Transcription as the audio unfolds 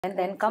And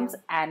then comes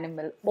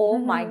Animal. Oh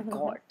my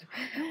God.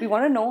 We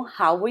want to know,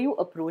 how were you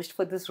approached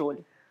for this role?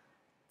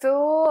 तो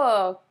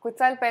कुछ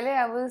साल पहले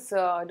I was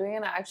doing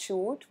an ad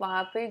shoot.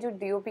 वहाँ पे जो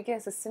DOP के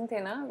assistant थे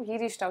ना, ही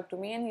reached out to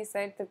me and he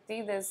said,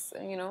 Tripti,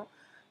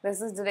 there's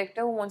this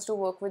director who wants to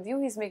work with you.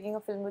 He's making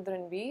a film with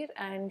Ranveer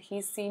and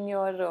he's seen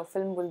your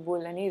film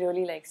Bulbul and he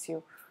really likes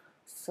you.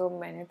 So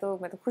मैं तो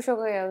खुश हो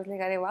गई. उसने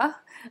कहा, अरे वाह.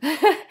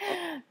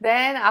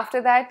 Then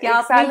after that क्या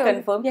आपने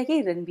कंफर्म किया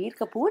कि रणबीर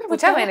कपूर?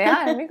 पूछा मैंने.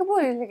 हाँ, रणबीर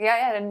कपूर.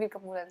 या रणबीर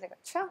कपूर.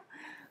 अच्छा,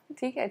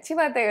 ठीक है, अच्छी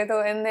बात है.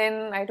 तो and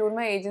then I told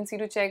my agency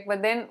to check, but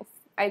then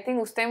I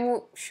think उस टाइम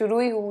वो शुरू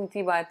ही हुई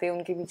थी बातें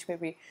उनके बीच में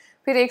भी.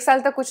 फिर एक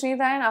साल तक कुछ नहीं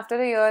था and after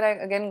a year I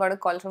again got a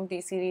call from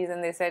T series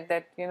and they said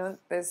that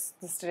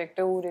this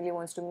director who really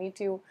wants to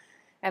meet you.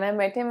 And I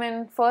met him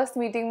and first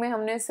meeting में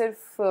हमने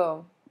सिर्फ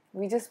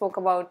we just spoke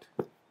about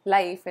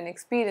life and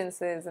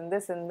experiences and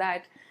this and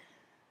that.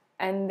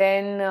 And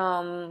then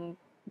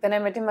I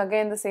met him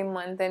again the same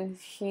month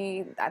and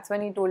that's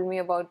when he told me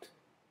about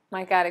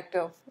my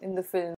character in the film.